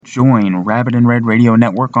Join Rabbit and Red Radio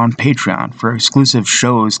Network on Patreon for exclusive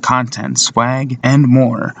shows, content, swag, and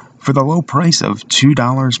more. For the low price of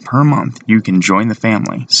 $2 per month, you can join the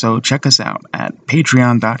family. So check us out at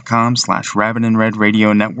patreon.com/Rabbit and Red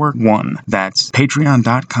Radio Network 1. That's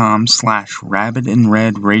patreon.com/Rabbit and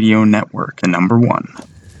Red Radio Network, the number 1.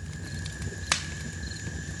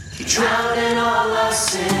 He drowned in all our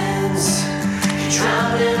sins. He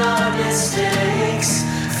drowned in our mistakes.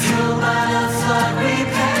 Fueled by the flood, we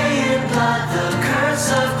pay in blood the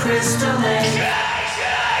curse of Crystal Lake.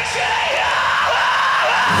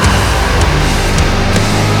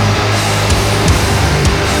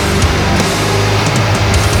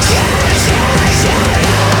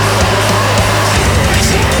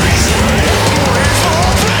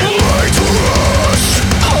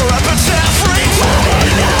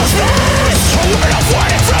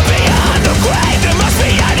 From beyond the grave, there must be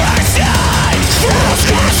an underside.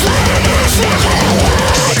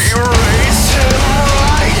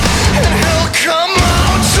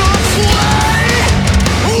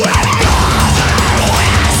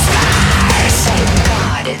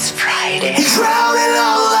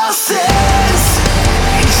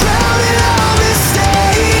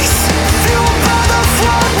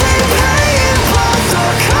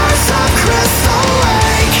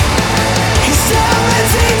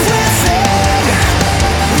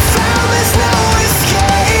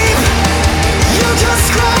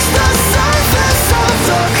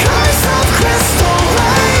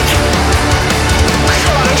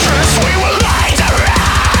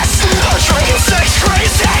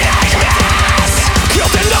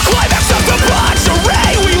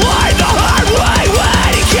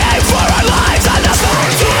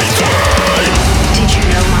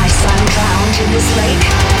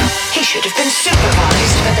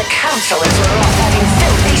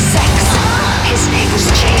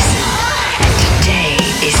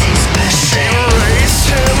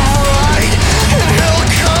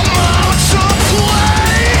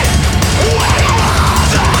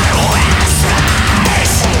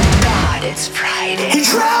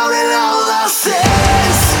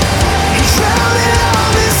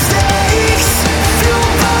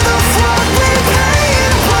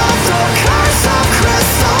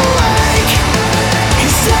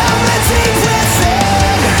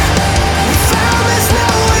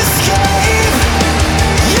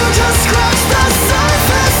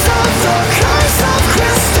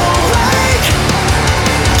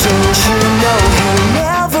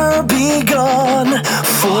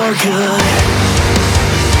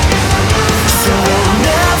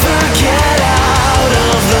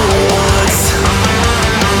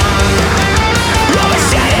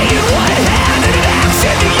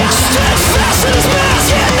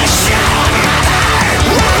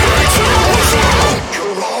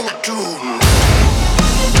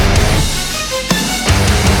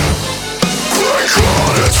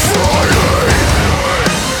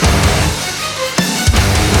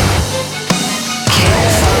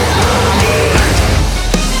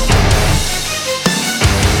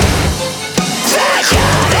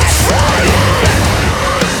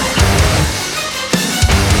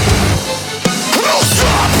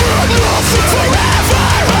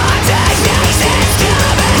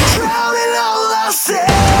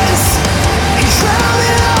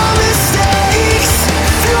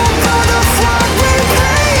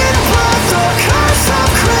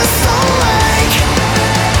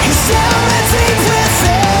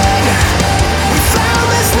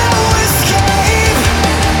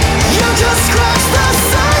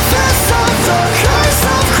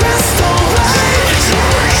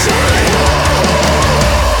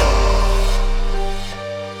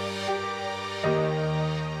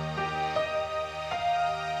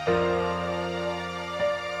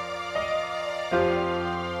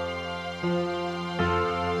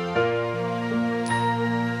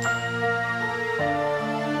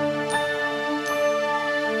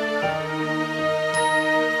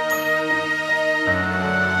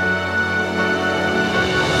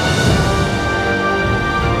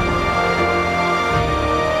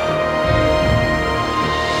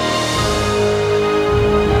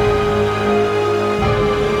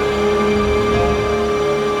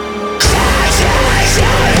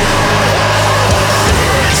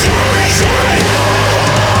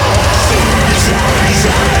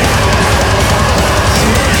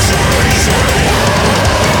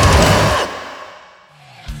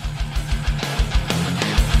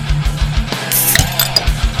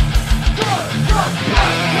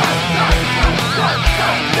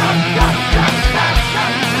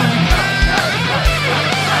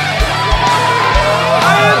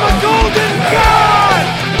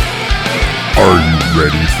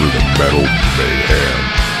 for the metal mayhem.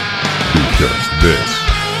 Because this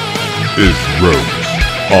is Rogues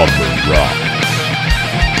on the Rocks.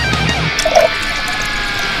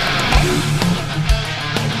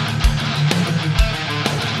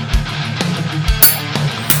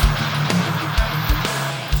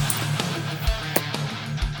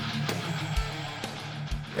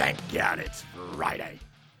 Thank God it's Friday.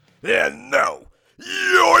 And no,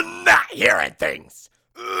 you're not hearing things.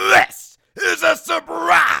 This is a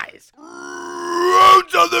surprise.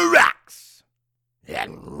 Roads on the Rocks.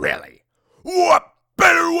 And really, what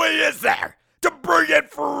better way is there to bring in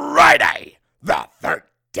Friday the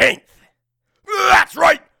 13th? That's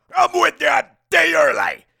right, I'm with you a day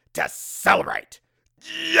early to celebrate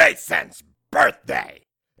Jason's birthday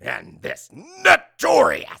and this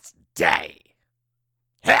notorious day.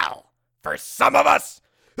 Hell, for some of us,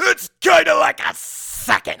 it's kinda like a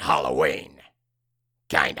second Halloween.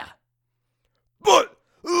 Kinda. But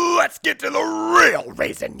let's get to the real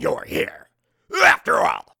reason you're here. After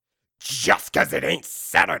all, just 'cause it ain't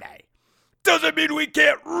Saturday doesn't mean we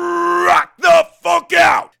can't rock the fuck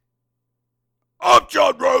out. I'm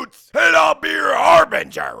John Rhodes, and I'll be your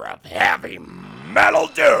harbinger of heavy metal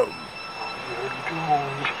doom.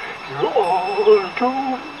 You're all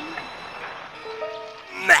doomed.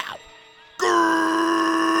 Now,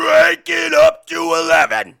 crank it up to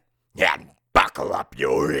 11 and buckle up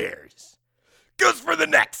your ears. 'Cause for the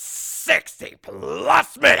next 60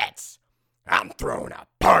 plus minutes, I'm throwing a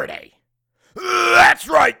party. That's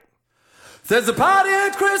right. There's a party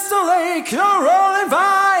at Crystal Lake, you're all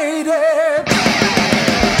invited.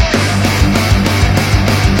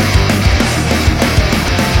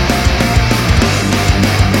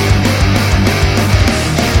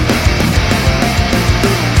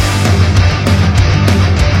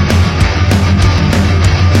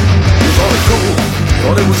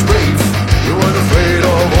 Thought it was brave, you weren't afraid of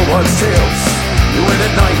all what's tales. You went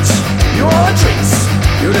at night, you all had drinks,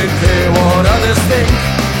 you didn't care what others think.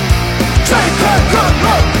 Take that gun,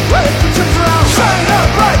 run, wait for chips around, shine up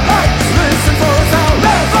bright lights, listen for a sound,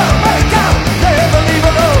 never make out, never leave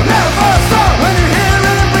alone, never stop when you hear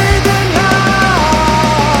it breathing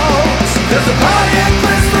out. There's a party at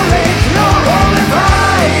Crystal Lake, you're all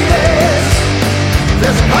invited.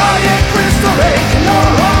 There's a party at Crystal Lake, and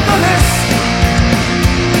you're on the list.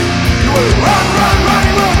 Run,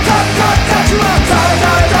 we'll cut you out,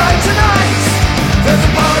 die tonight. There's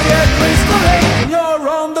a party at Crystal Lake and you're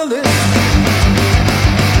on the list.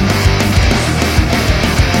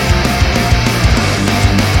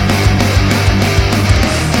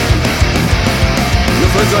 Your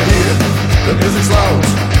friends are here, the music's loud,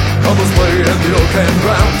 couples play in the old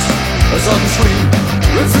campground. A sudden scream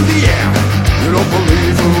rips through the air, you don't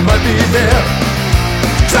believe who might be there.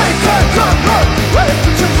 Take that gun, run, wait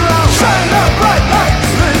for chips around, shine up bright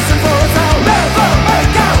lights, listen for a sound, never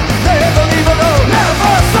make out, never leave alone,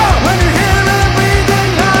 never stop when you hear it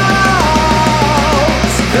breathing out.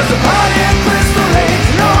 There's a party at Crystal Lake,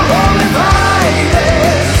 you're all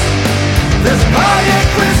invited. There's a party at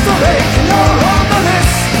Crystal Lake, and you're on the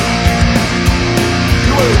list.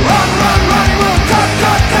 You will run, we'll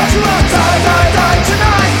cut you out, die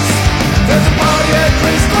tonight. There's a party at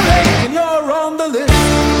Crystal Lake, and you're on the list.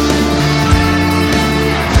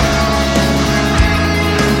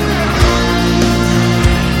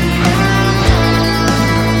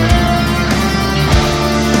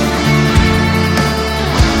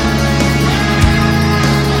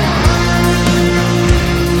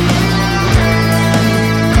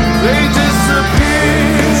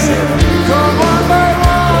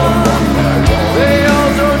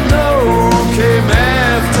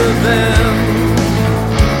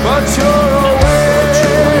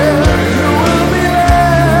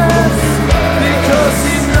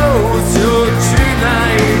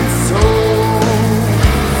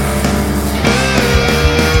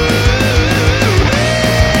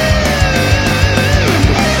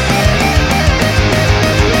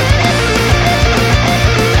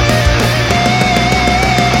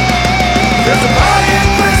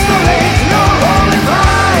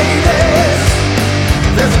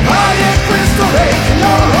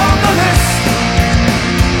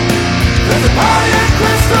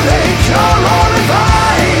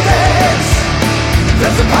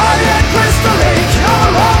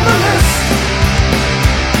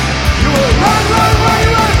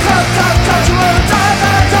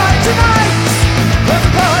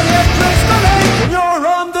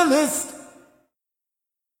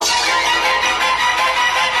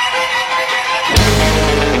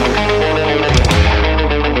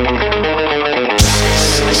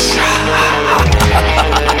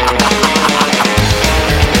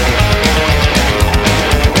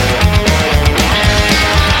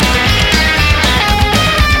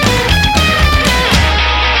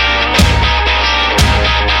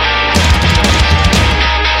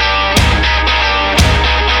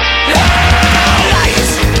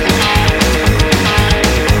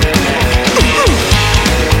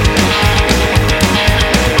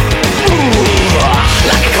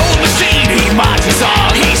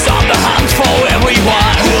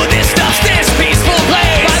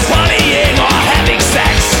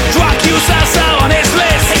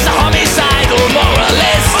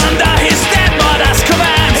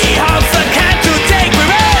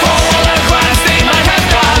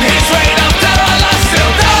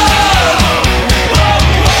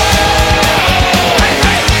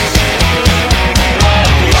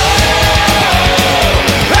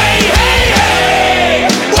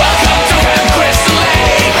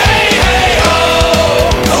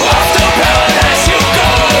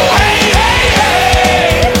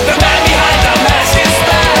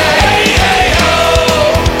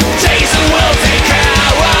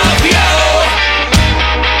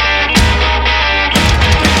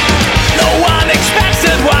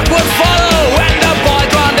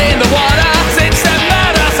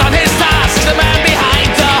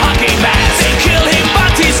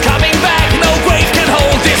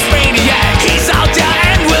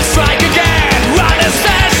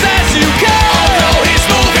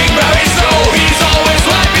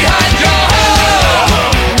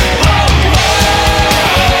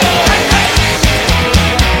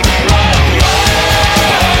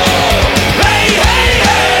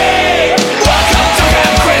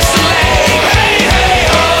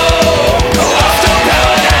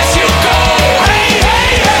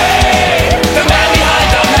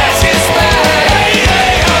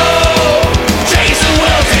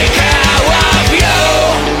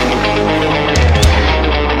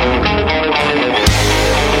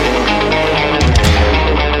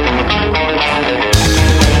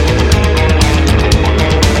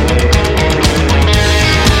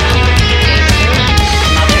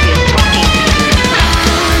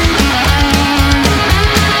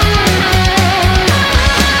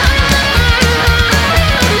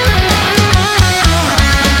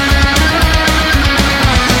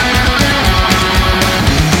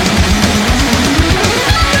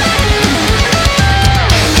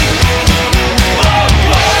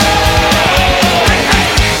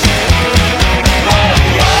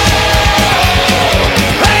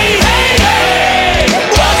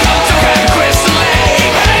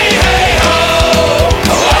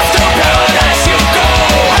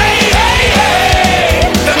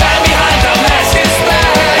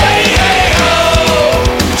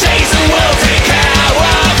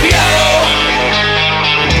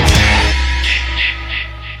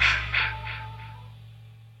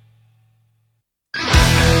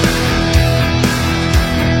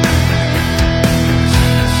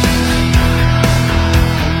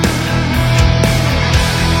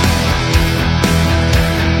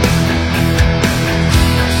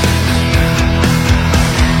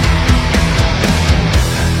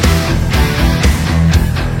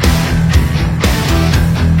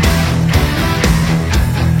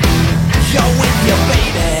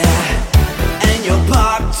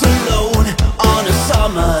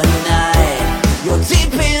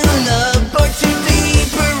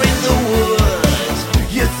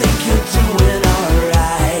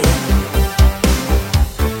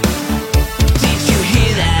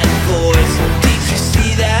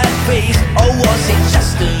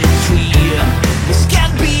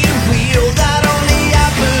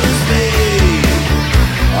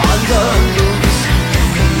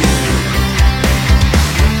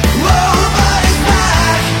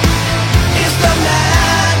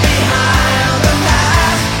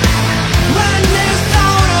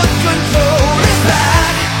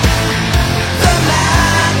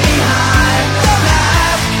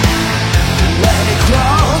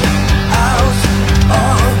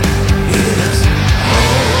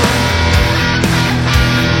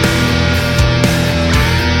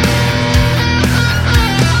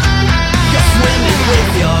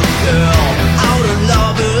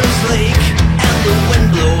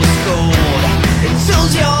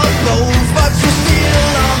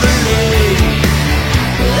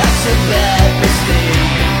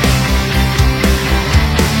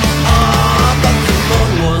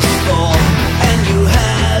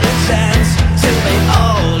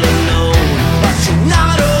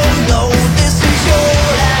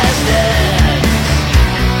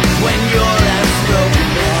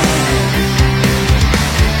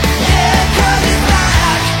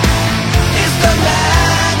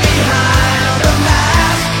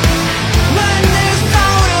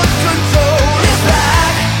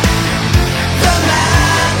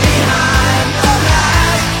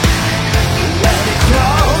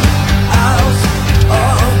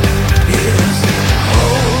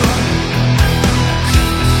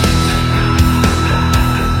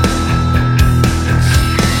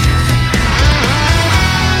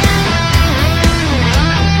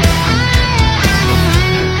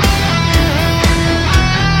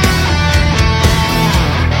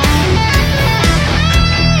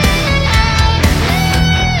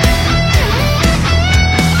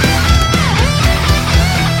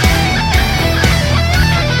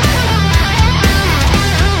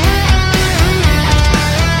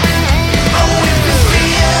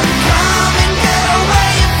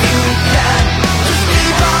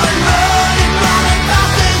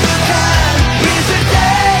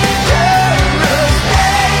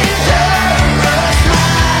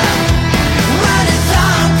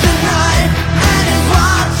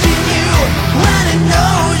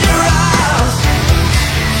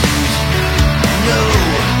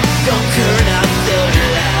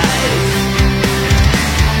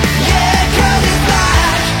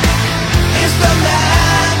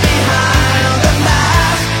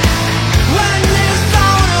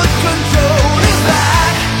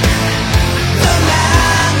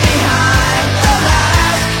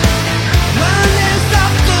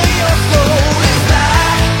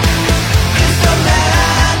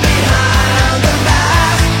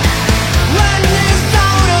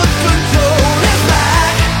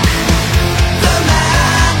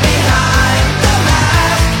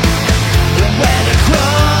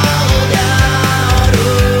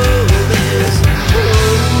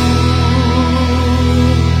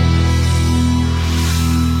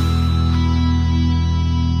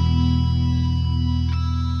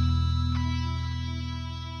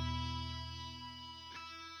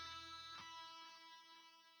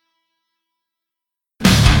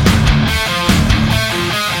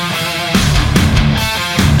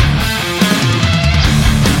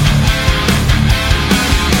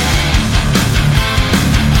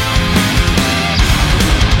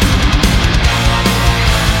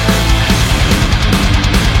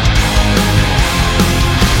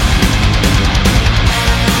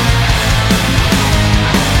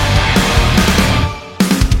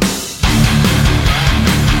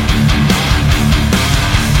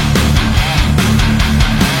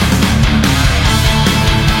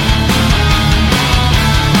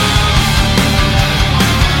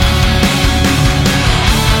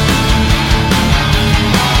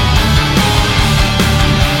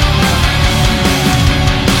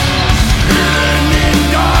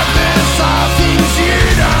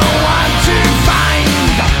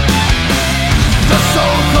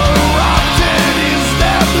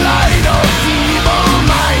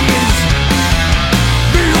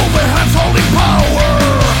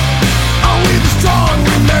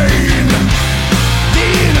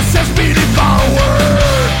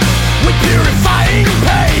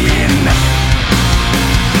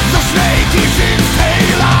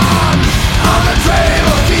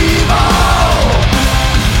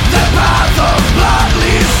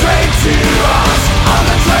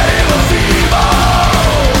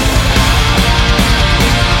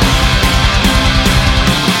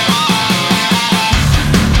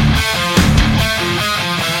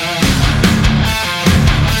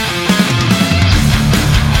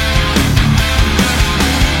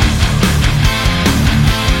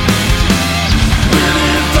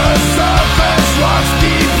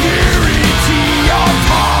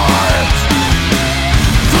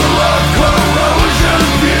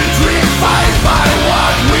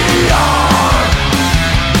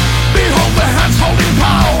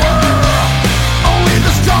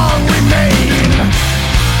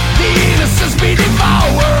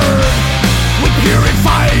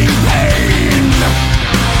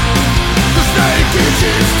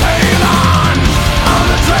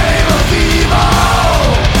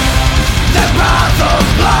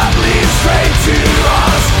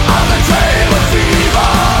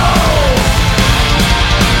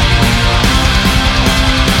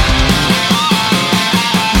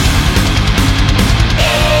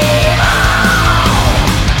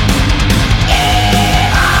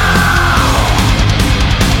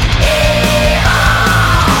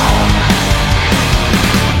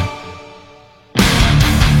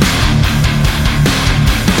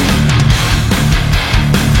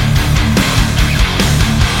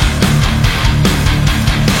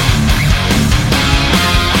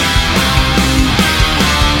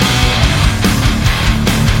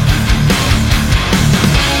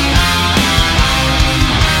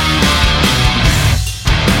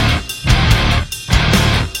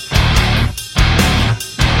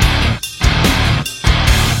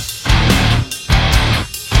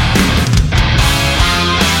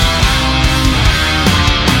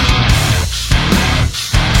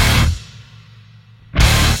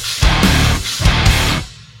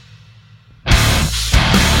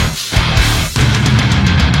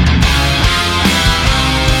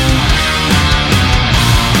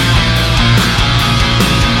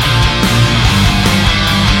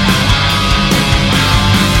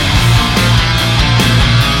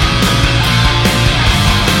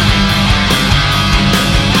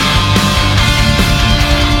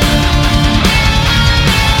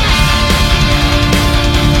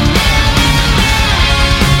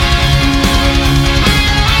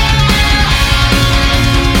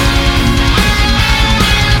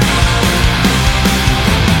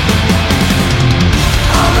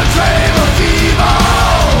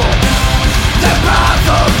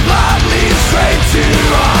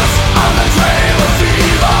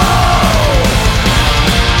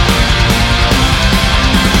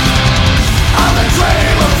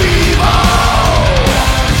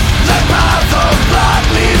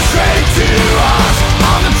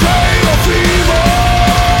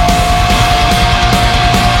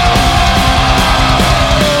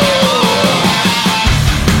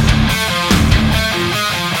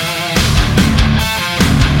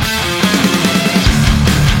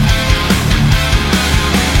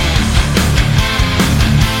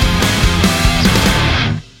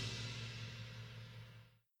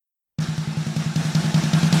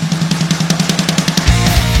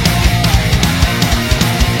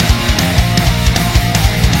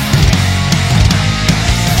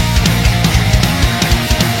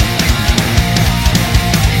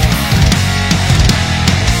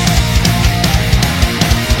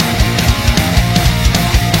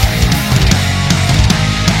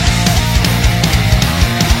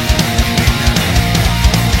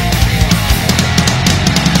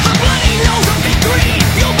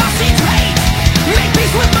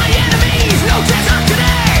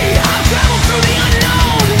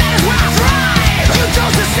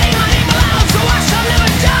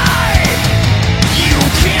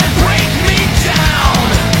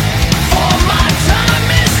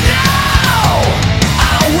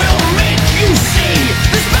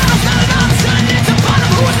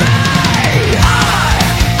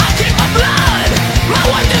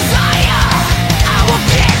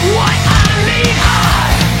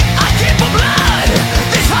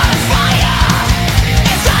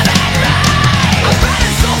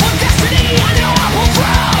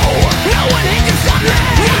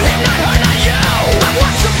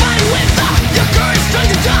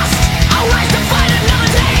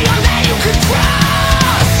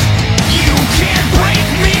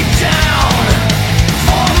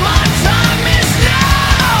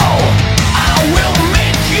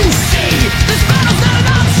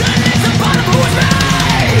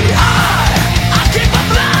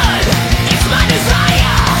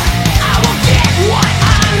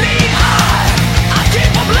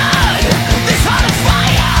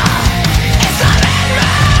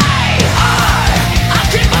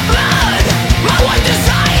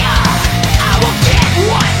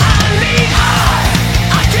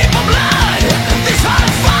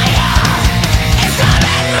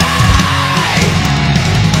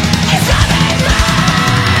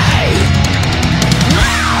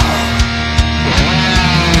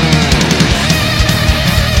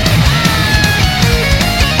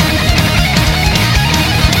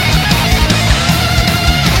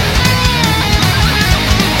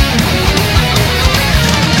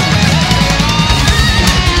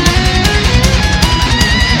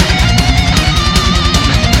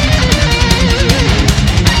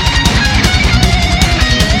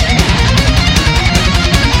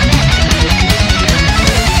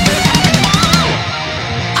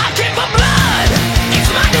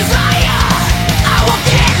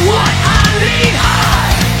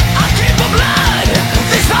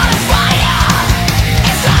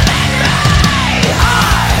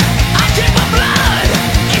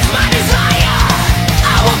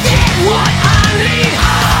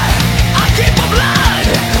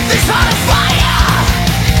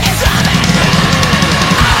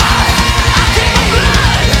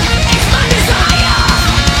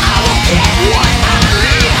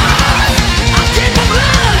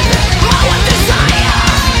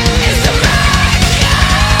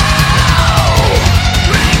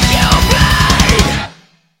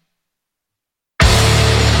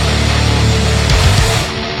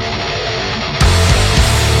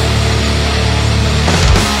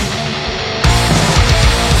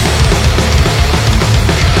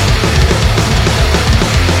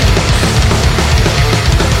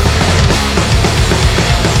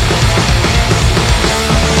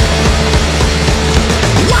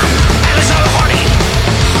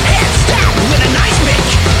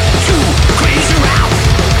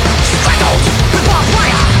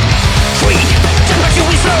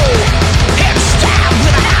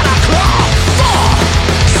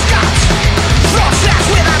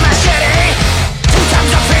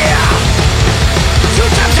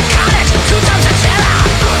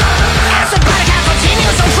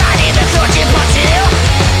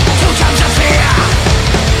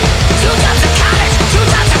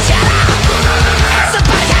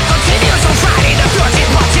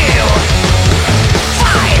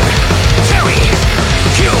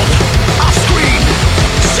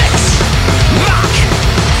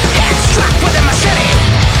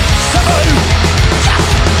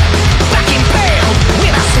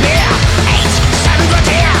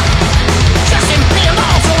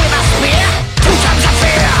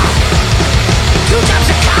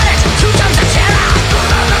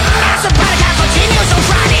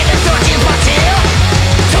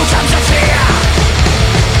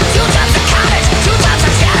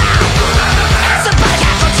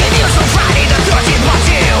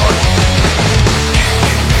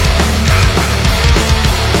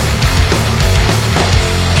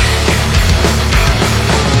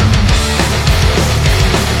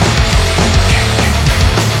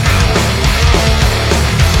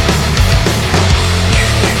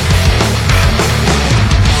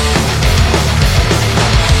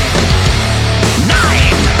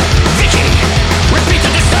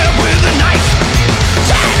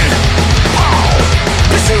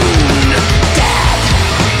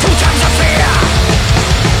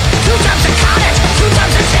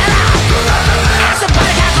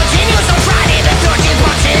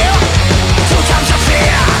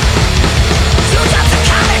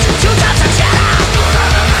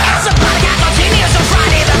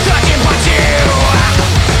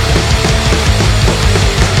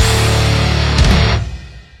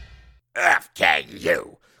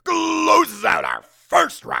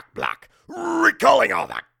 recalling all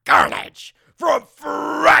the carnage from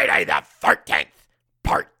Friday the 13th,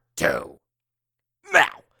 Part 2.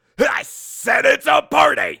 Now, I said it's a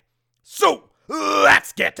party, so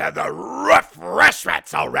let's get to the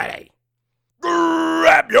refreshments already.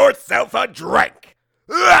 Grab yourself a drink.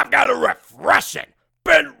 I've got a refreshing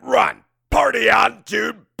Ben Run Party on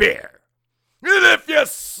Dude beer. And if you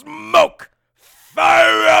smoke,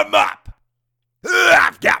 fire 'em up.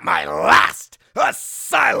 I've got my last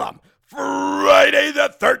Asylum Friday the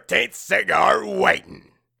 13th cigar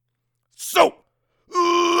waiting. So,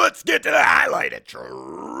 let's get to the highlighted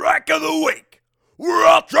track of the week, where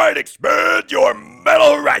I'll try and expand your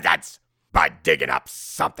metal horizons by digging up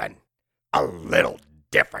something a little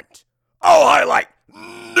different. I'll highlight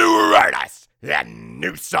newer artists and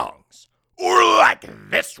new songs, or like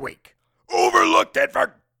this week, overlooked and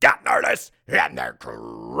forgotten artists and their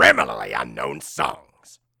criminally unknown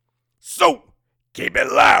songs. So, keep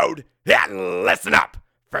it loud and listen up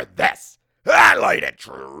for this highlighted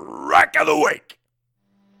track of the week.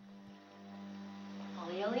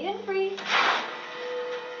 Ollie and free.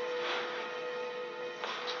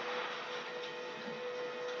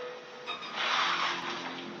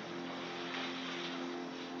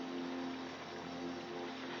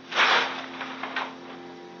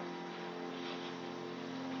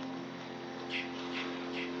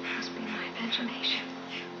 Must be my imagination.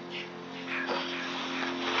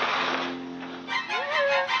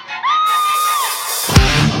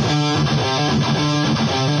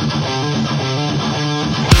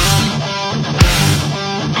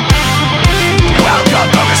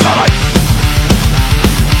 Welcome to the sunlight.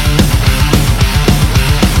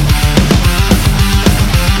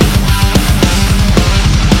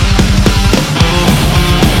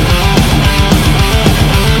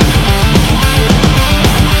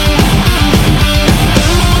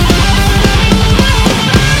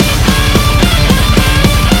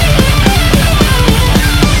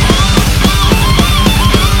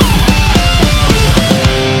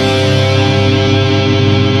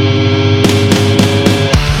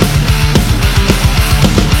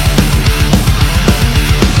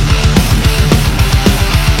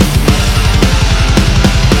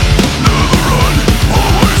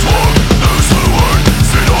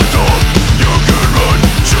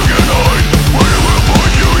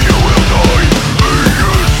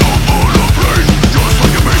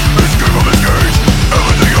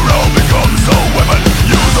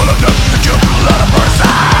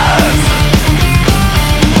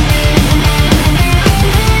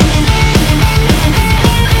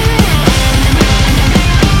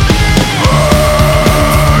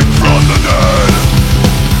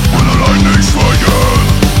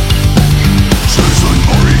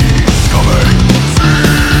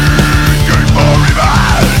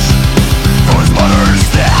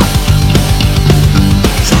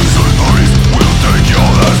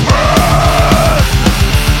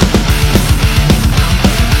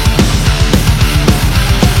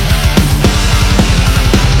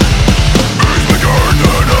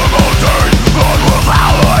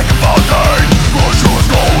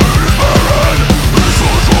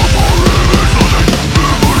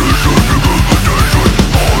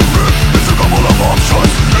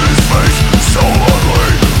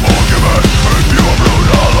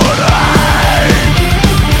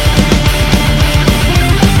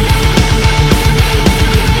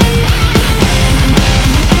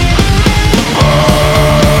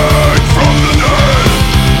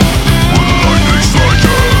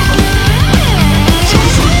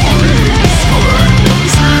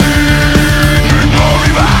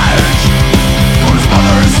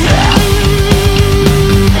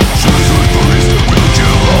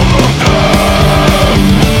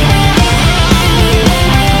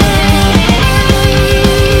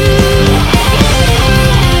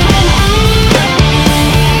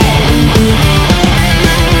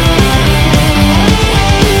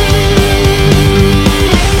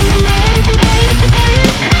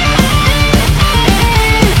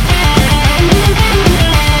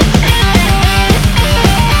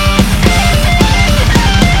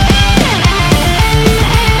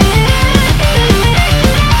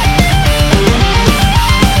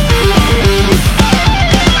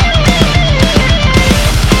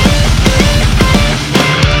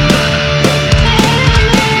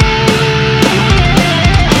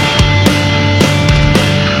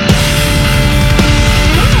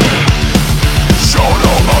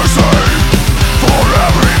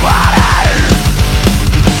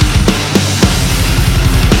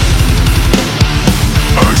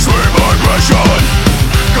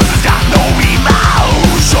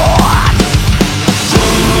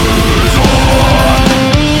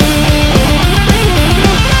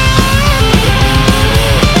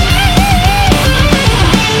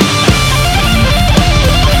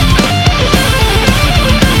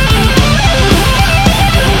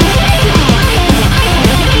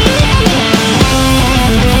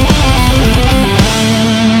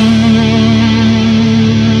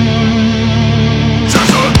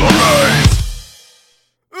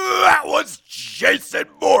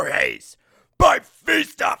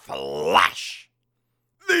 Feast of Flesh.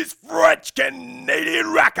 These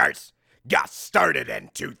French-Canadian rockers got started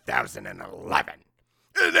in 2011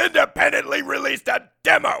 and independently released a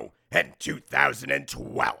demo in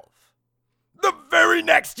 2012. The very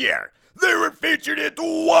next year, they were featured in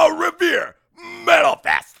Trois Rivières Metal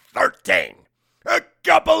Fest 13, a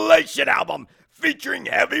compilation album featuring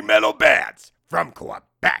heavy metal bands from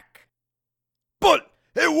Quebec. But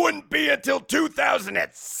it wouldn't be until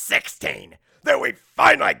 2016 that we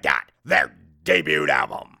finally got their debut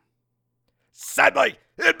album. Sadly,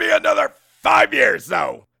 it'd be another 5 years,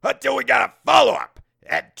 though, until we got a follow-up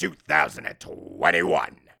in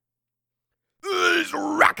 2021. These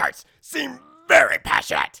rockers seem very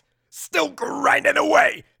passionate, still grinding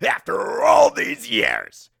away after all these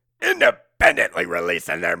years, independently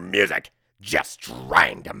releasing their music, just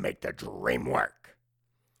trying to make the dream work.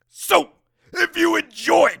 So, if you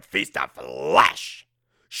enjoyed Feast of Flesh,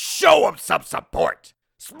 show them some support,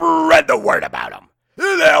 spread the word about them,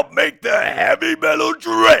 and help make the heavy metal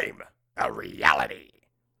dream a reality.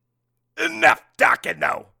 Enough talking,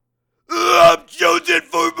 though. I'm chosen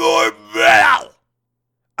for more metal.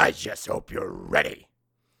 I just hope you're ready,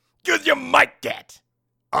 'cause you might get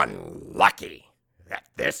unlucky at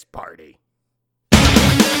this party.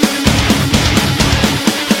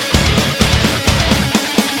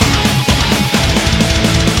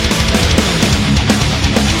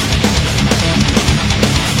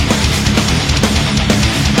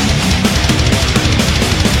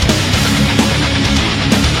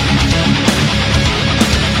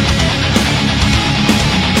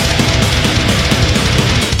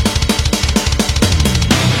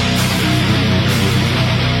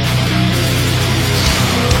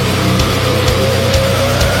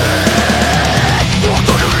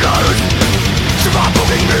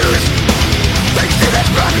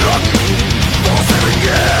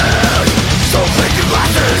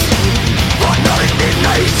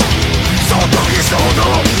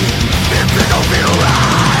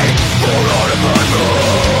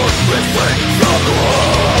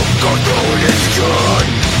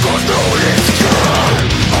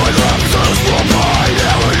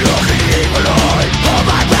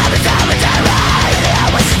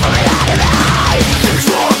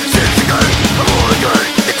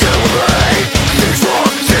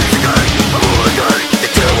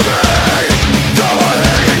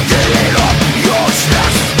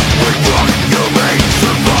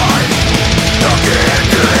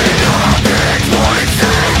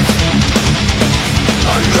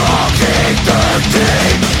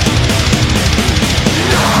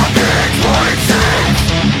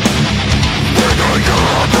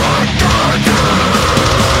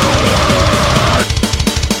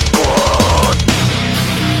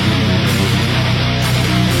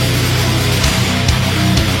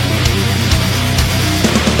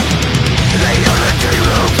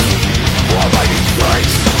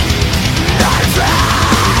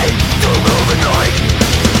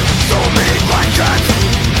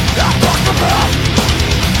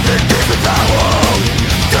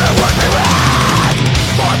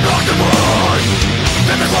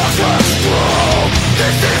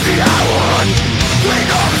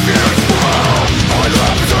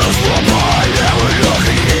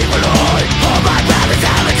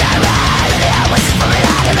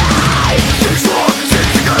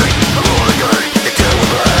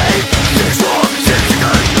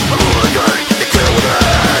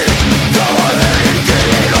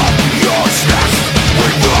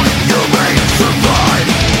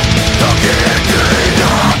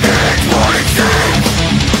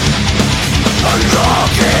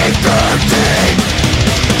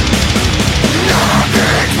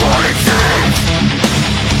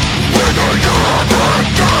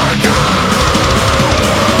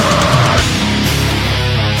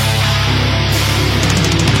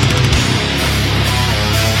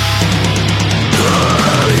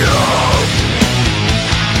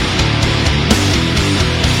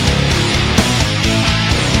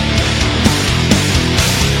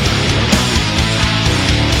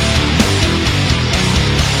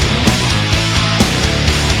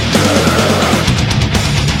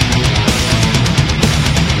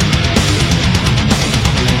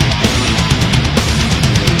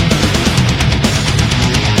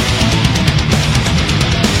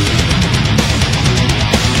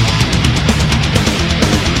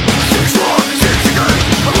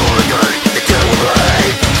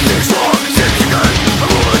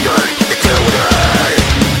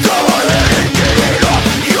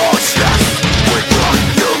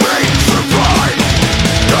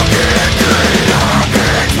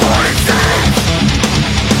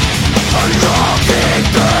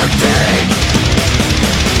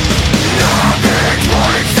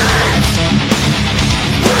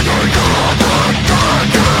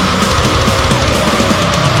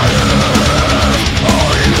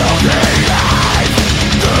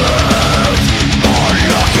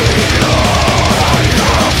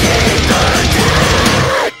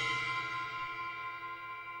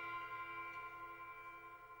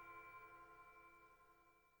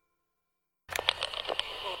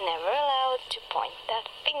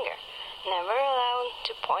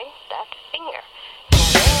 point that finger.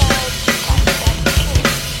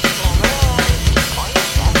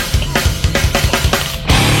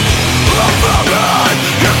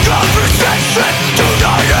 Conversation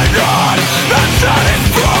tonight and on, not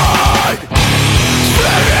satisfied.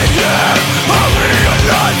 Sitting here, I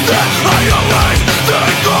realize that I always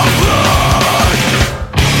think of blood.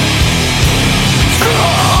 So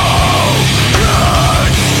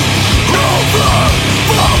it's over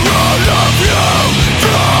for all of you.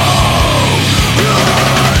 So it's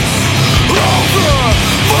over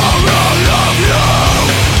for all of you.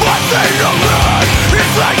 One thing to learn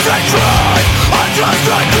is like they try. Just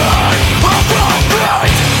a gun of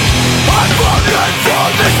combat. I'm falling for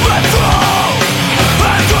this metal,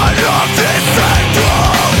 and I love this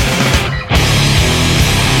cycle.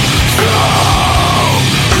 So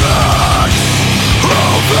it's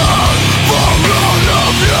over for all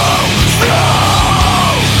of you. So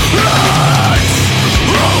it's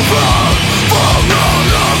over for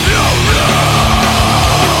all of you now.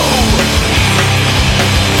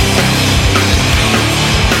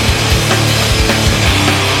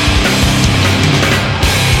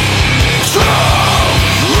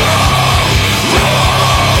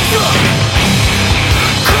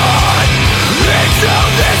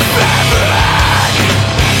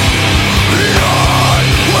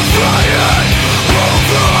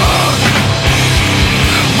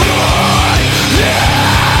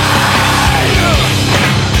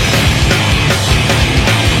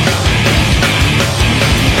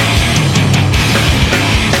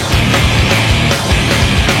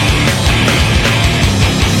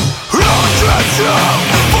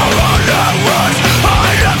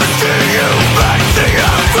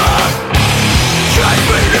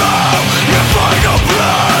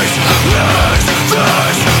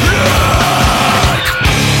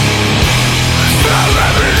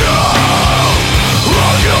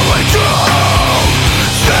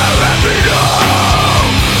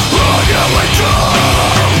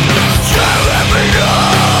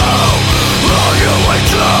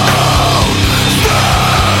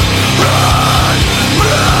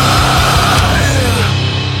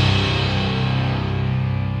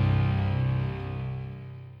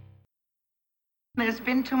 There's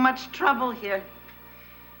been too much trouble here.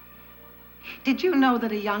 Did you know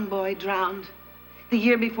that a young boy drowned the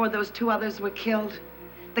year before those two others were killed?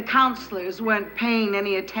 The counselors weren't paying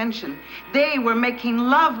any attention. They were making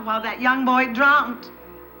love while that young boy drowned.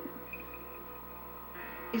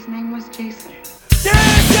 His name was Jason.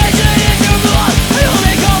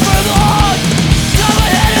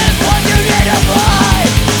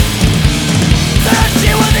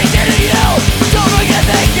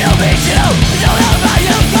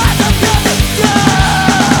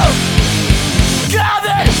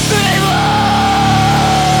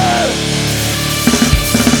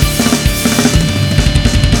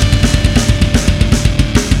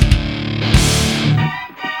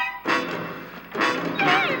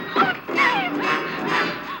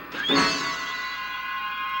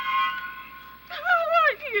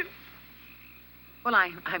 Well,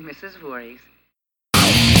 I'm Mrs. Voorhees.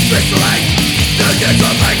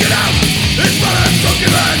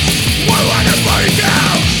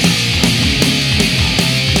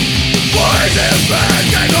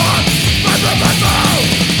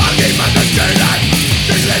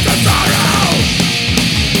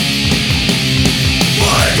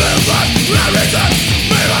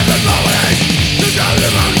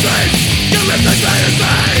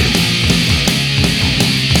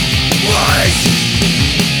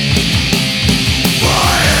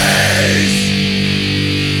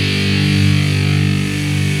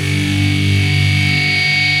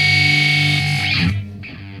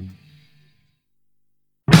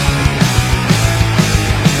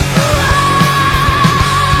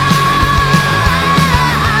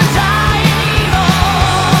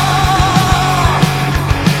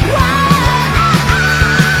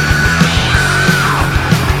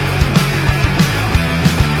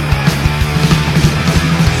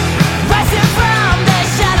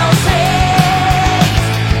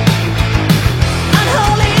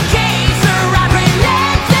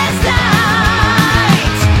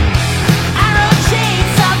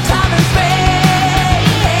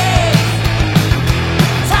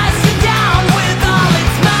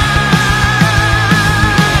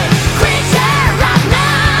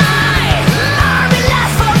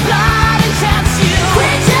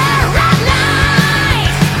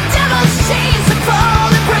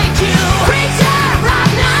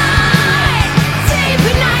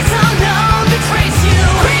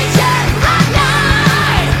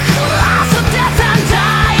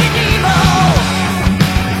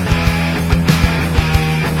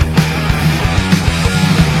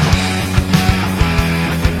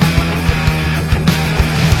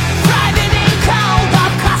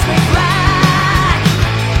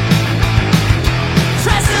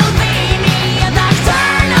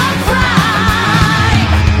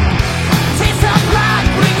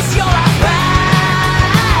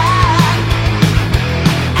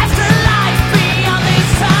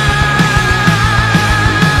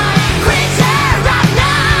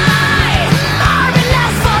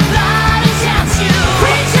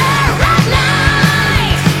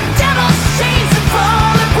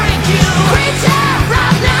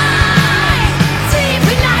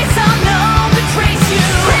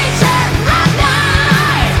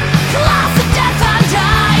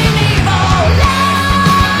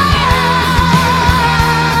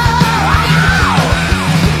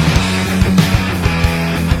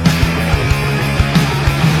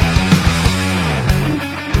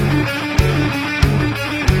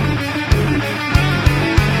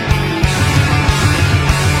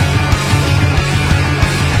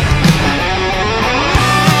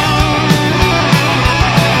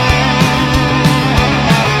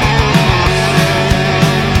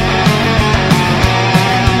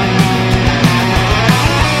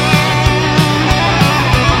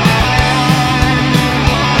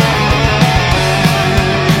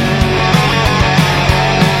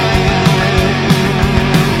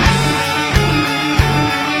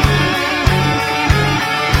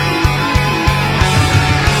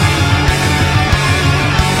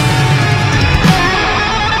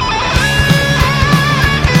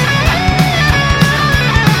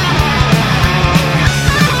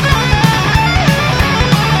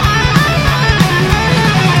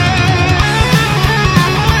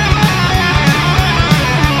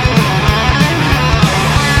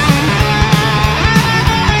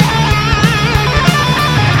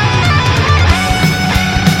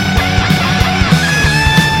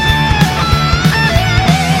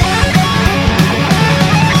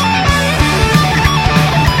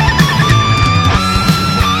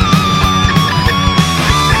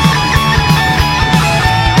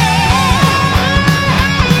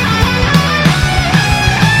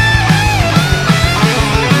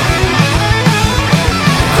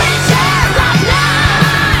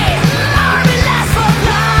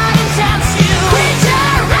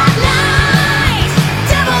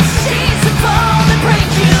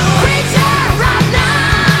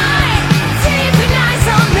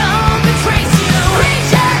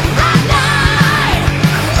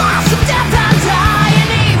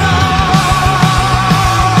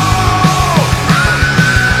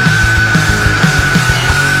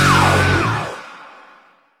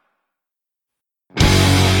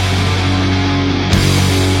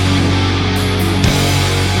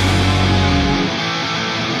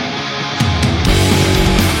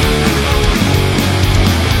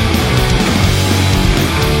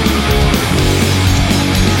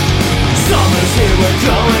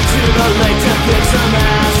 fix a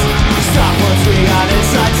mess. Stop once we got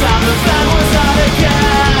inside town, the van was out of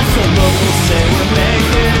gas. The locals say we're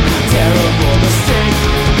making a terrible mistake.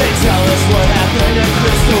 They tell us what happened at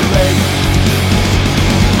Crystal Lake.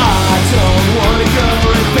 I don't wanna go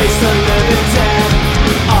and face the living dead.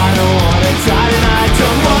 I don't wanna die and I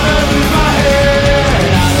don't wanna lose my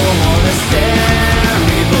head. I don't wanna stare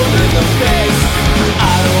evil in the face.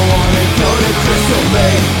 I don't wanna go to Crystal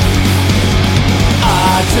Lake.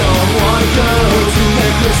 I don't wanna go to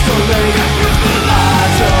that Crystal Lake. I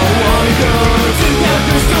don't wanna go to that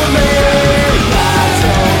Crystal Lake. I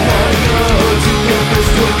don't wanna go to that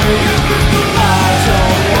Crystal Lake. I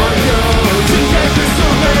don't wanna go to that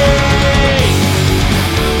Crystal Lake.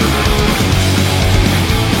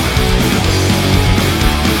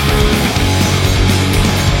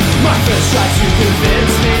 My friends try to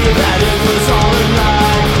convince me that it was all a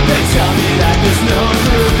lie. They tell me that there's no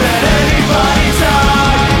proof that anybody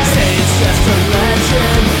died. Say it's just a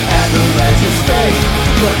legend and the legend's fake,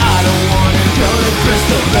 but I don't wanna go to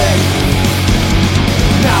Crystal Lake.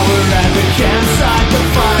 Now we're at the campsite, the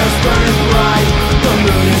fire's burning bright. The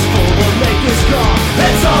moon is full, the lake is gone,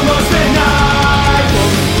 it's almost midnight.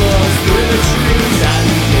 Golden glows through the trees and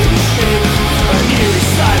the gate is shake. An eerie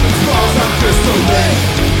silence falls on Crystal Lake.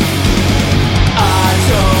 I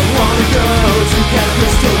don't wanna go to Camp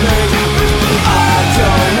Crystal Lake. I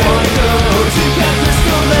don't wanna go to Camp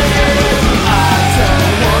Crystal Lake. I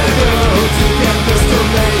don't wanna go to Camp Crystal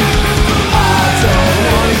Lake. I don't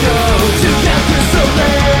wanna go to Camp Crystal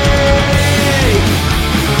Lake.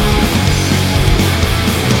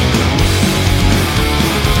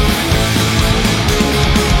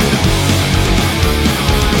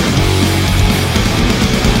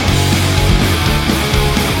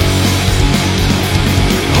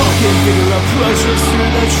 Figure approaches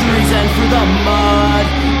through the trees and through the mud.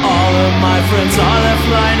 All of my friends are left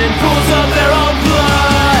lying in pools of their own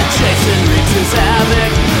blood. Jason wreaks his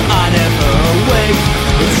havoc, I never awake.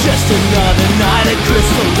 It's just another night at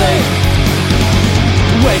Crystal Lake.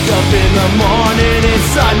 Wake up in the morning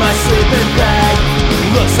inside my sleeping bag.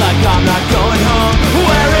 Looks like I'm not going home,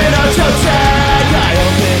 wearing a toe tag. I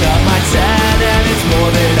open up my tent and it's more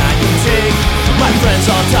than I can take. My friends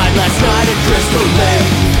all died last night at Crystal Lake.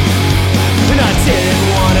 And I didn't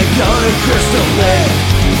wanna go to Crystal Lake.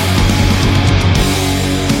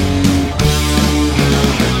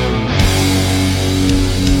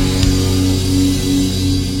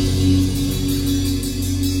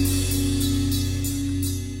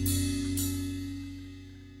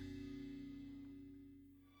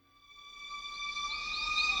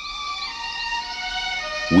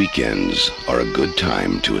 Weekends are a good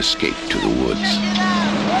time to escape to the woods.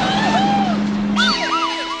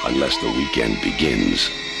 Unless the weekend begins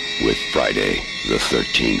with Friday the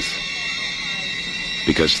 13th.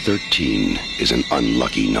 Because 13 is an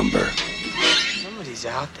unlucky number. Somebody's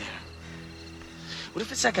out there. What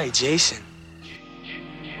if it's that guy Jason?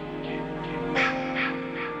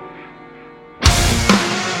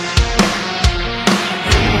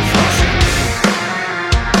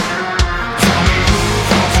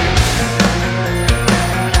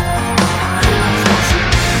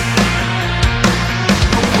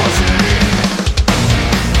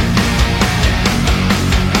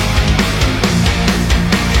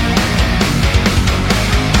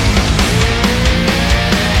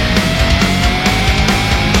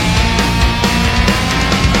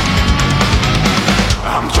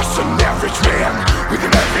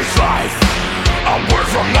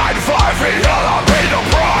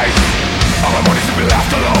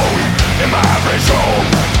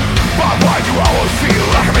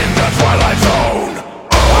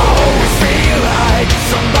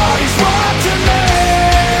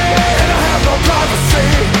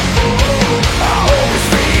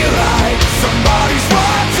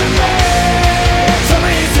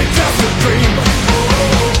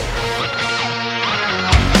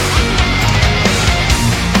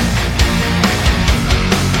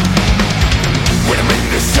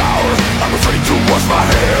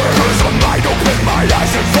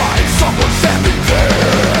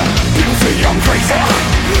 Crazy.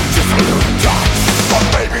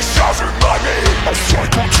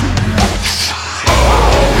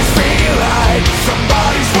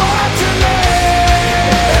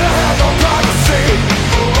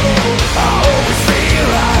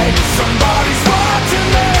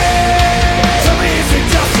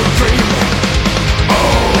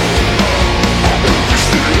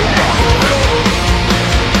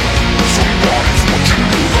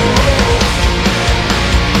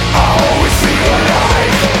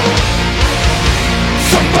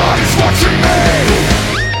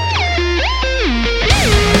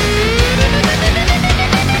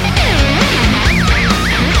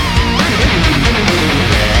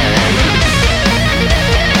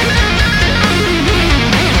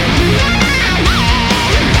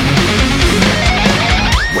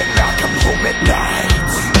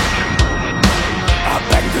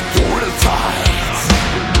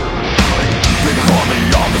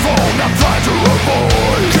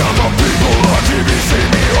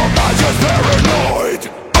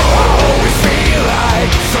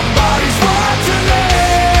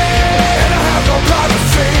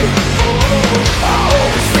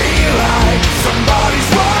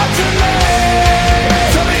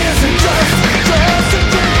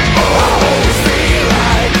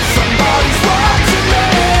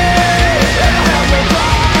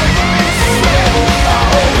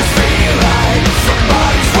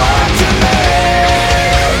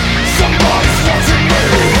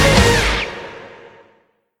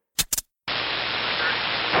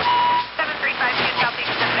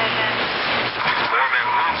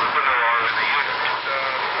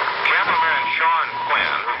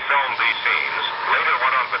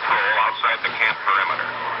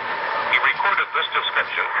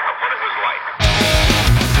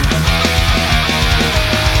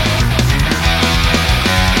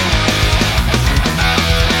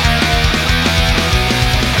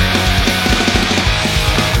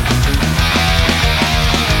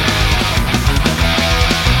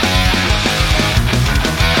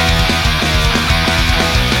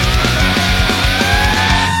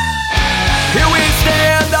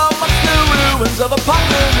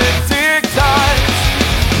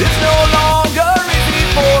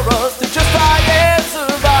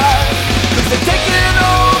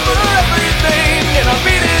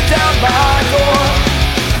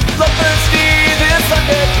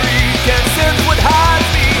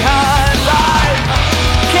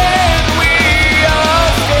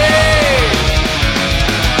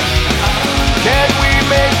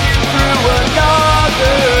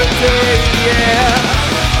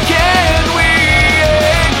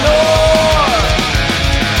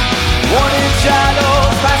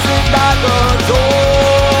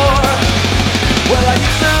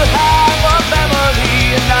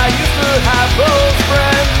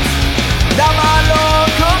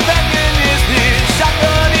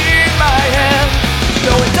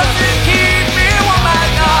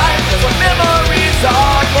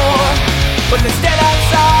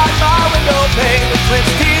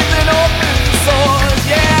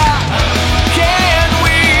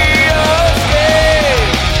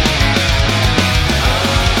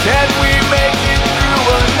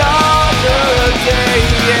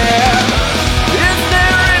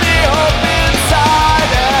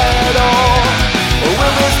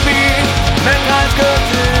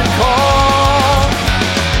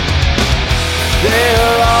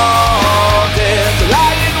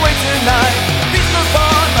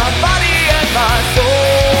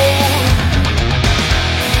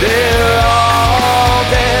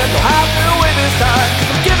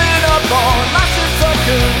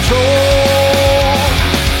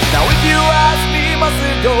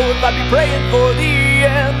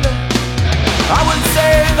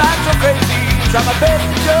 try my best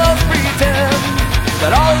to just pretend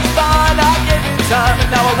that all is fine. I gave it time, and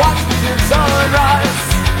now I watch the good sunrise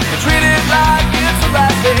and treat it like it's the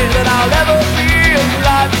last day that I'll ever be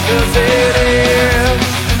alive, because it is.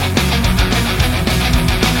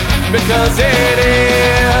 Because it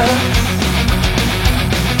is.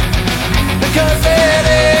 Because it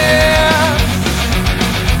is.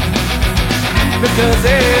 Because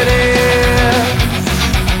it is.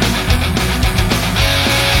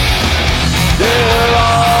 They're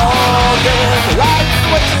all dead, like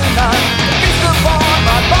what tonight, the feast upon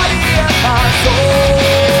my body and my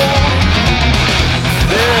soul.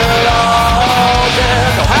 They're all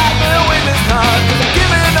dead, don't have to win this time, 'cause I'm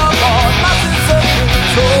giving up on my sense of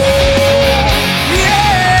control. Yeah!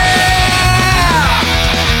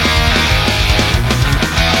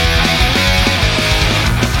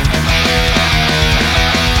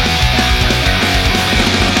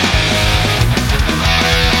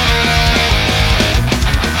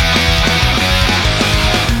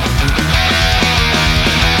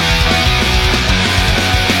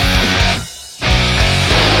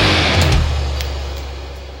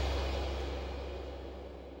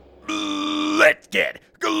 Let's get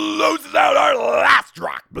closes out our last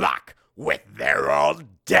rock block with They're All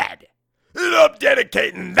Dead. And I'm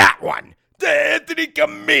dedicating that one to Anthony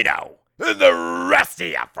Camino and the rest of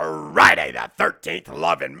you for Friday the 13th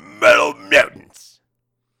loving metal mutants.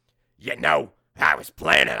 You know, I was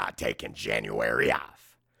planning on taking January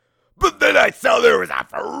off, but then I saw there was a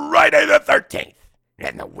Friday the 13th,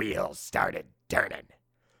 and the wheels started turning.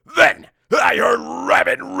 Then I heard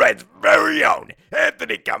Rabbit Red's very own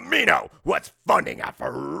Anthony Camino was funding a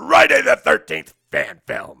Friday the 13th fan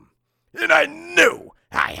film. And I knew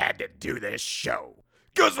I had to do this show,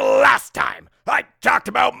 'cause last time I talked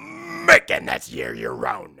about making this year your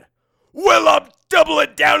own. Well, I'm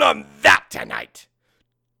doubling down on that tonight.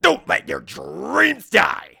 Don't let your dreams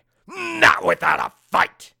die, not without a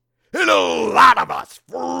fight. And a lot of us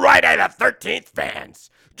Friday the 13th fans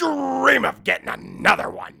dream of getting another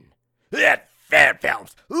one. And fan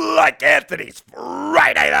films like Anthony's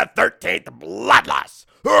Friday the 13th Bloodlust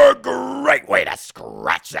are a great way to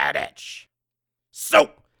scratch that itch.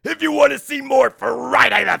 So, if you want to see more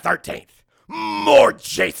Friday the 13th, more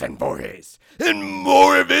Jason Voorhees, and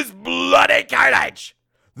more of his bloody carnage,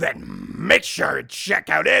 then make sure to check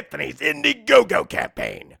out Anthony's Indiegogo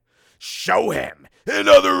campaign. Show him and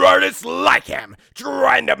other artists like him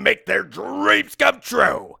trying to make their dreams come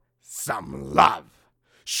true some love.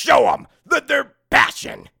 Show them that their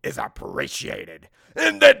passion is appreciated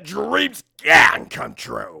and that dreams can come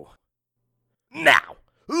true. Now,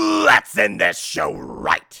 let's end this show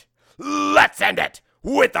right. Let's end it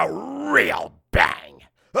with a real bang.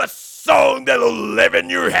 A song that'll live in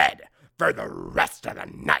your head for the rest of the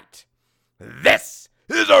night. This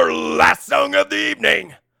is our last song of the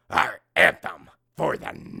evening, our anthem for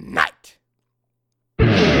the night. Beware,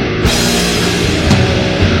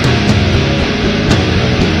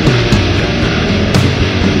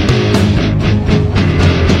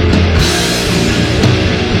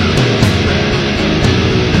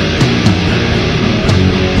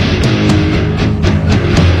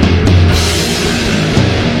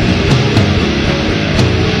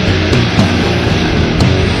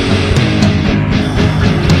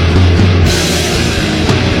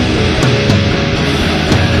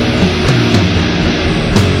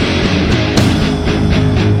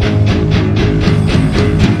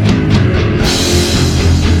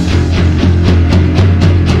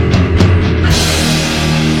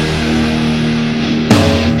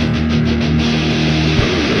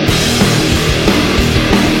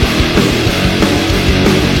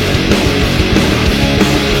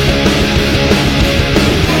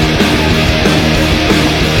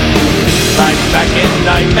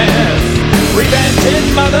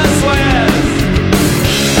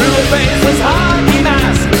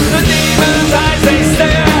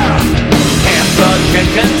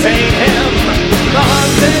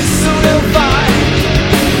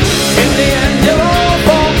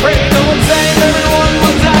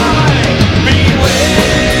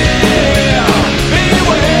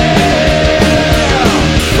 beware.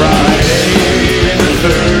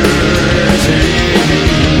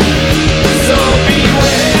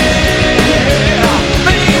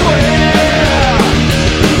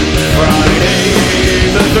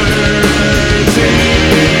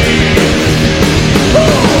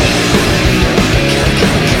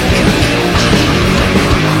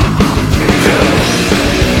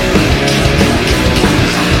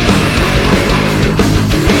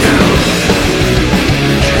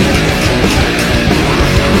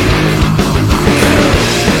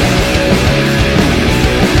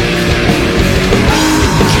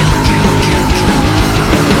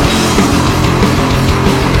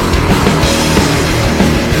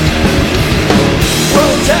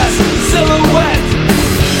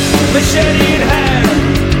 shedding hair.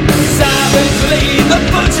 Savagely the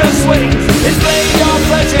butcher swings his blade, your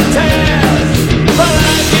flesh and tears. But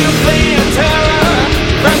as you flee in terror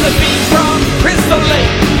from the beast from Crystal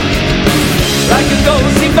Lake, like a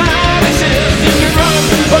ghost he vanishes. You can run,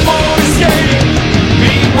 but more escape.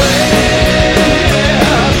 Beware,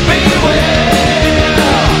 beware.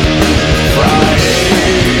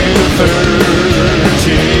 Friday the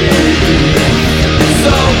 13th.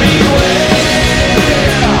 So beware,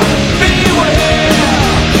 beware.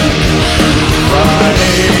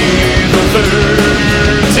 Friday the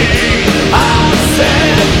 13th. I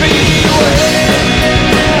said beware,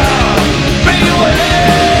 beware.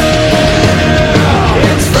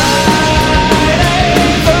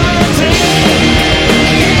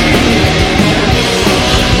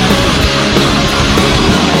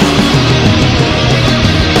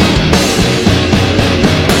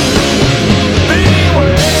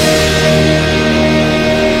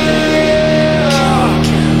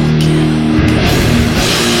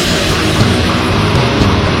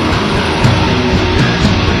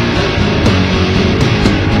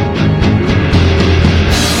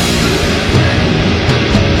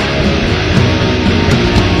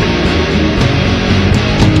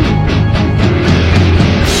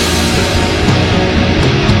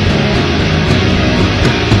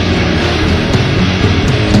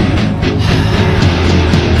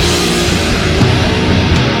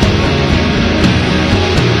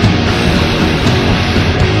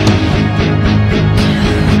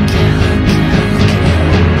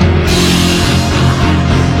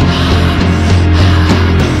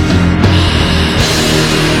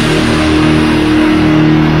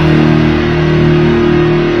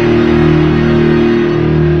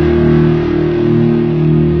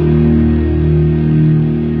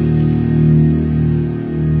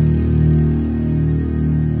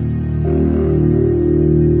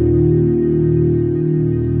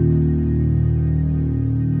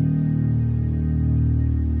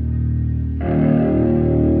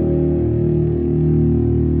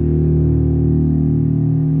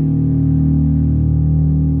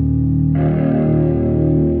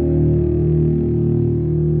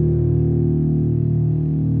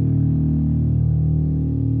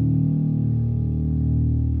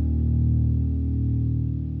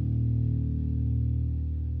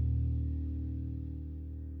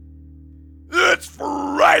 It's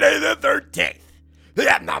Friday 13th,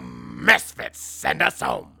 and the Misfits send us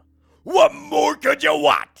home. What more could you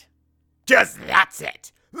want? 'Cause that's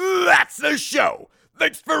it. That's the show.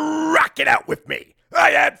 Thanks for rocking out with me.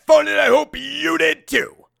 I had fun and I hope you did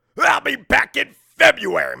too. I'll be back in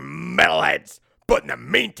February, metalheads. But in the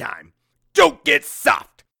meantime, don't get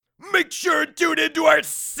soft. Make sure to tune into our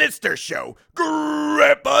sister show,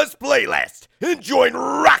 Grandpa's Playlist, and join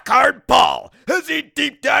Rock Hard Paul as he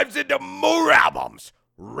deep dives into more albums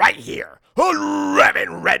right here on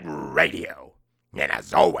Ravin' Red Radio. And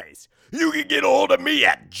as always, you can get a hold of me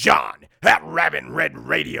at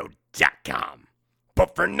john@ravinredradio.com.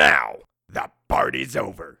 But for now, the party's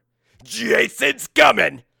over. Jason's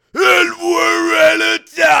coming, and we're out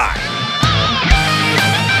of time.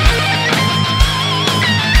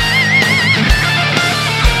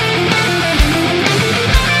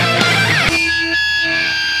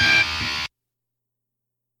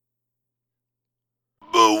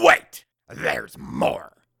 But wait, there's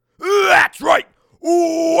more. That's right,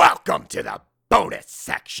 welcome to the bonus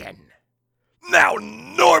section. Now,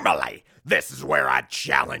 normally, this is where I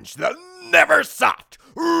challenge the never soft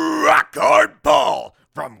Rock Hard Paul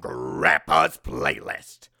from Grandpa's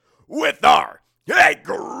Playlist with our Hey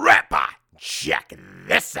Grandpa, check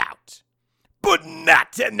this out. But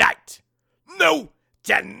not tonight. No,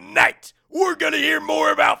 tonight we're gonna hear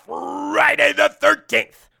more about Friday the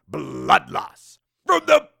 13th, Blood Loss, from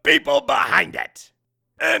the people behind it.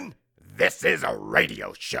 And this is a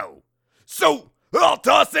radio show, so I'll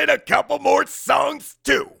toss in a couple more songs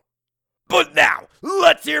too. But now,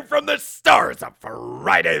 let's hear from the stars of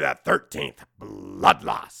Friday the 13th, Blood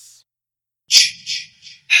Loss.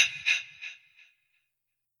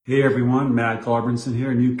 Hey everyone, Matt Garbranson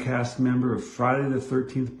here, new cast member of Friday the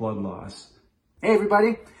 13th, Blood Loss. Hey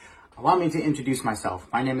everybody, allow me to introduce myself.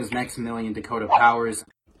 My name is Maximilian Dakota Powers.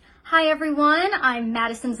 Hi everyone, I'm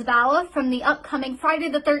Madison Zavala from the upcoming Friday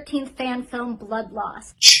the 13th fan film Blood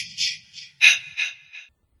Loss.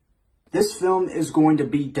 This film is going to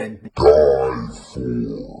be the die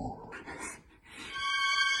for.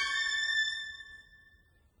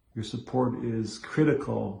 Your support is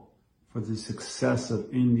critical for the success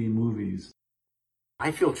of indie movies.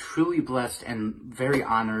 I feel truly blessed and very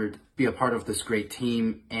honored to be a part of this great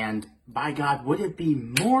team, and by God, would it be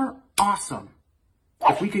more awesome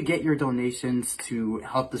If we could get your donations to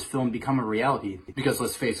help this film become a reality, because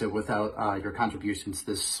let's face it, without your contributions,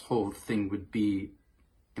 this whole thing would be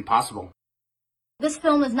impossible. This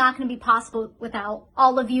film is not going to be possible without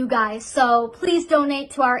all of you guys, so please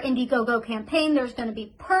donate to our Indiegogo campaign. There's going to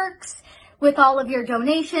be perks with all of your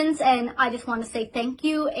donations, and I just want to say thank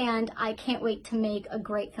you, and I can't wait to make a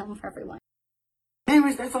great film for everyone.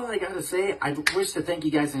 Anyways, that's all I gotta say. I wish to thank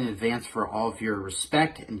you guys in advance for all of your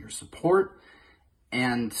respect and your support,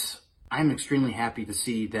 and I'm extremely happy to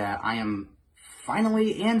see that I am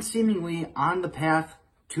finally and seemingly on the path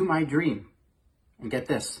to my dream. And get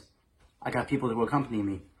this, I got people to accompany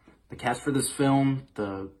me. The cast for this film,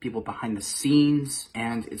 the people behind the scenes,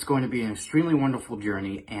 and it's going to be an extremely wonderful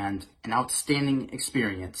journey and an outstanding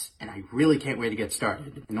experience, and I really can't wait to get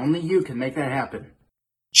started. And only you can make that happen.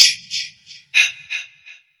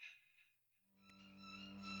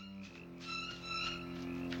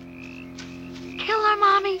 Kill her,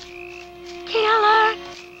 Mommy. Kill her.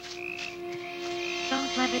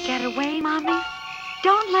 Don't let her get away, Mommy.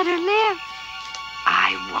 Don't let her live.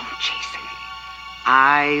 I won't, Jason.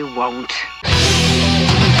 I won't.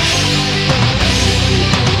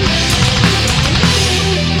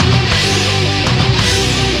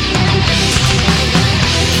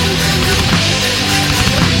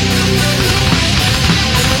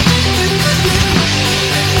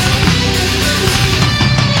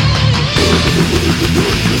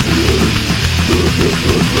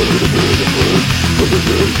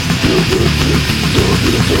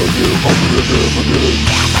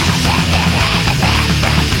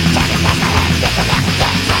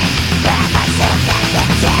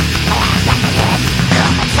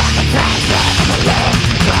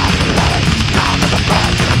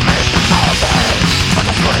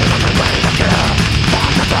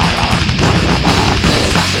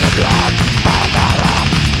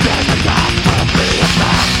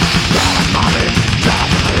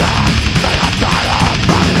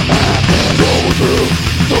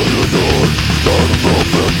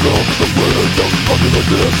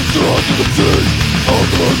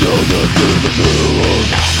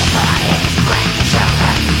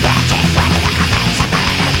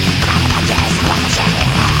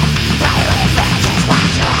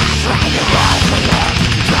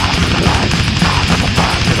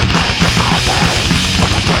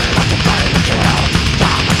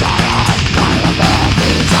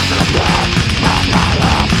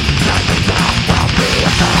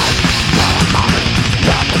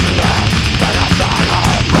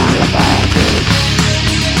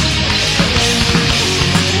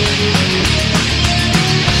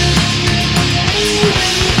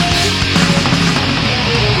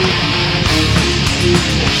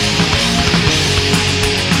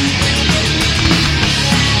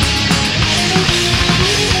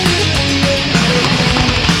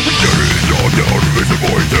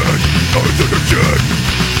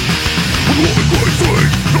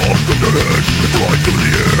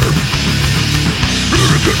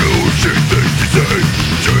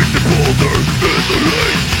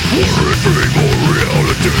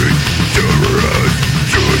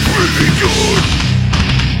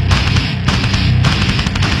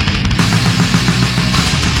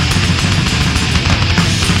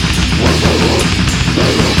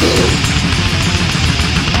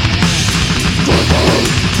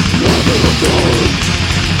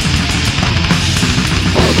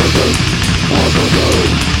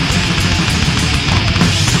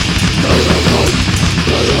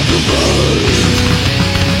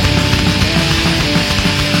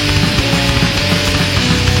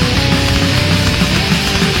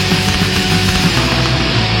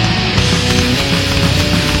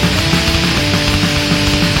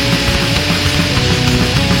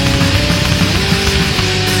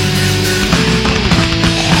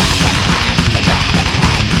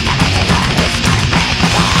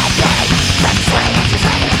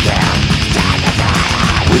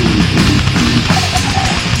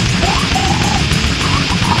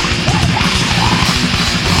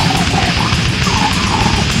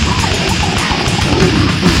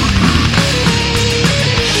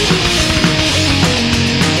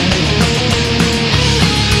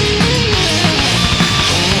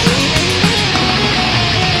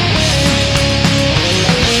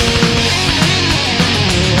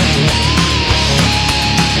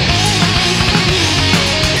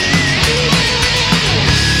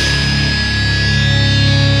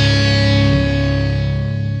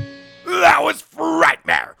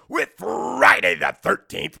 Friday the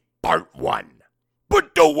 13th, Part 1.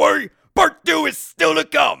 But don't worry, Part 2 is still to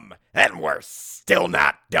come, and we're still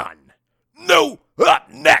not done. No, up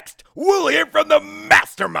next, we'll hear from the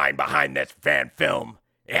mastermind behind this fan film,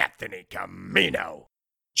 Anthony Camino.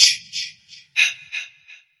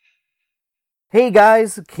 Hey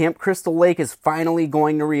guys, Camp Crystal Lake is finally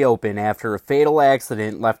going to reopen after a fatal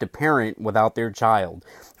accident left a parent without their child.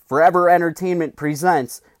 Forever Entertainment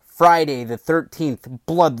presents Friday the 13th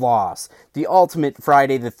Blood Loss, the ultimate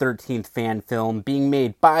Friday the 13th fan film being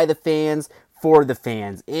made by the fans for the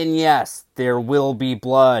fans. And yes, there will be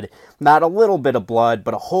blood. Not a little bit of blood,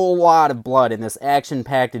 but a whole lot of blood in this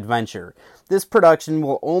action-packed adventure. This production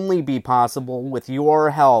will only be possible with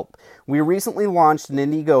your help. We recently launched an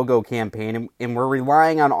Indiegogo campaign, and we're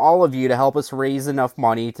relying on all of you to help us raise enough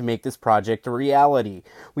money to make this project a reality.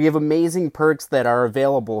 We have amazing perks that are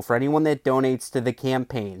available for anyone that donates to the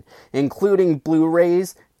campaign, including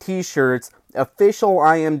Blu-rays, t-shirts, official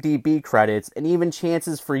IMDb credits, and even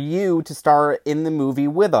chances for you to star in the movie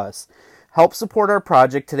with us. Help support our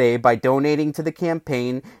project today by donating to the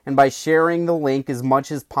campaign and by sharing the link as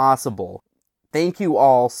much as possible. Thank you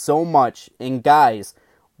all so much, and guys,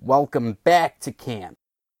 welcome back to camp.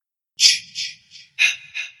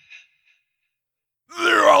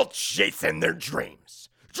 They're all chasing their dreams,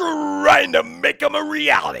 trying to make them a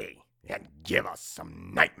reality, and give us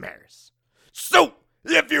some nightmares. So,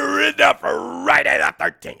 if you're into Friday the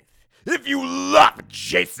 13th, if you love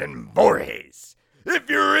Jason Voorhees, if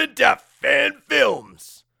you're into fan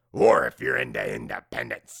films, or if you're into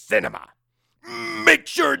independent cinema, make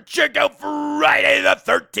sure to check out Friday the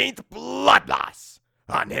 13th Blood Loss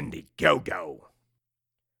on Indiegogo.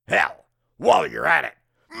 Hell, while you're at it,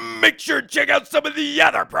 make sure to check out some of the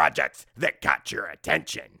other projects that caught your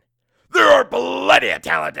attention. There are plenty of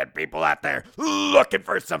talented people out there looking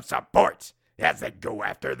for some support as they go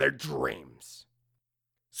after their dreams.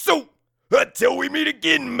 So, until we meet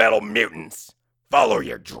again, Metal Mutants, follow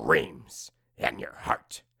your dreams and your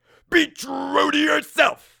heart. Be true to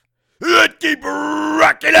yourself and keep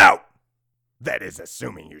rocking out. That is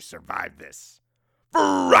assuming you survive this.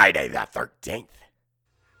 Friday the 13th.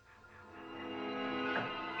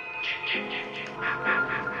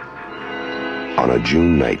 On a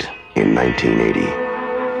June night in 1980,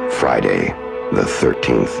 Friday the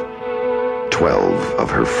 13th, 12 of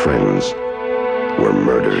her friends were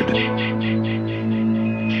murdered.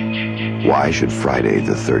 Why should Friday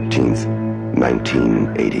the 13th,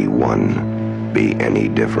 1981 be any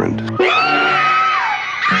different?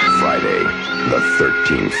 Friday the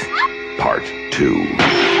 13th, Part 2.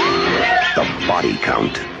 The body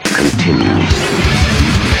count continues.